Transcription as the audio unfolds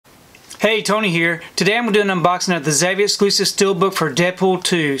Hey, Tony here. Today I'm going to do an unboxing of the Zavvi exclusive Steelbook for Deadpool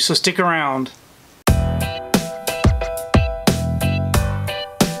 2, so stick around.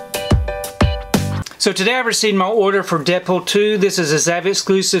 So today I've received my order for Deadpool 2. This is a Zavvi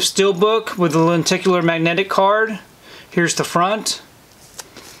exclusive Steelbook with a lenticular magnetic card. Here's the front,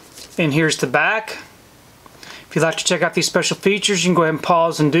 and here's the back. If you'd like to check out these special features, you can go ahead and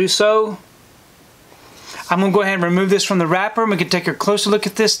pause and do so. I'm going to go ahead and remove this from the wrapper and we can take a closer look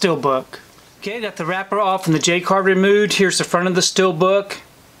at this Steelbook. Okay, got the wrapper off and the J card removed. Here's the front of the Steelbook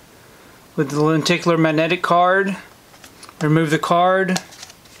with the lenticular magnetic card. Remove the card.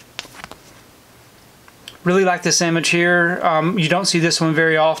 Really like this image here. You don't see this one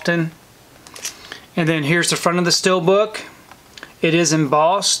very often. And then here's the front of the Steelbook. It is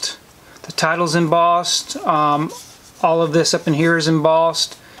embossed. The title's embossed. All of this up in here is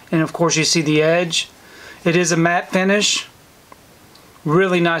embossed. And of course you see the edge. It is a matte finish.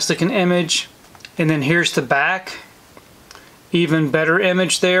 Really nice looking image. And then here's the back. Even better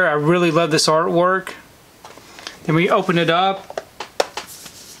image there. I really love this artwork. Then we open it up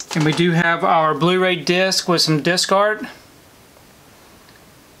and we do have our Blu-ray disc with some disc art.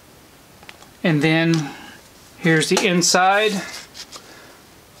 And then here's the inside.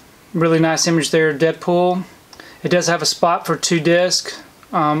 Really nice image there, Deadpool. It does have a spot for 2 discs.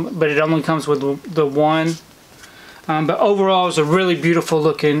 But it only comes with the one. But overall, it's a really beautiful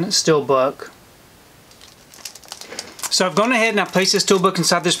looking Steelbook. So I've gone ahead and I've placed this Steelbook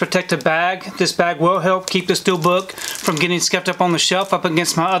inside this protective bag. This bag will help keep the Steelbook from getting scuffed up on the shelf up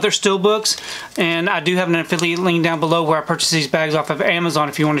against my other Steelbooks. And I do have an affiliate link down below where I purchase these bags off of Amazon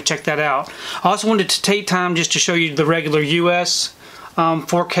if you want to check that out. I also wanted to take time just to show you the regular US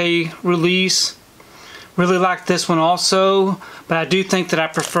 4K release. Really like this one also, but I do think that I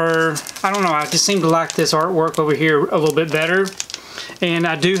prefer, I don't know, I just seem to like this artwork over here a little bit better. And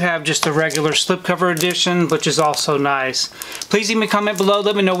I do have just a regular slipcover edition, which is also nice. Please leave me a comment below.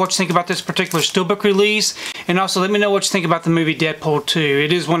 Let me know what you think about this particular Steelbook release. And also let me know what you think about the movie Deadpool 2.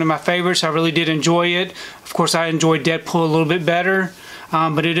 It is one of my favorites. I really did enjoy it. Of course, I enjoyed Deadpool a little bit better,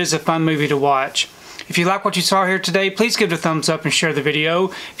 but it is a fun movie to watch. If you like what you saw here today, please give it a thumbs up and share the video.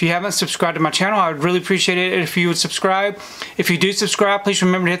 If you haven't subscribed to my channel, I would really appreciate it if you would subscribe. If you do subscribe, please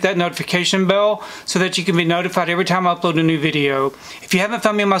remember to hit that notification bell so that you can be notified every time I upload a new video. If you haven't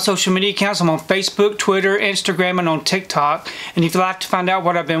found me on my social media accounts, I'm on Facebook, Twitter, Instagram, and on TikTok. And if you'd like to find out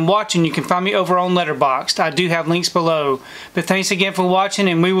what I've been watching, you can find me over on Letterboxd. I do have links below. But thanks again for watching,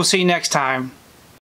 and we will see you next time.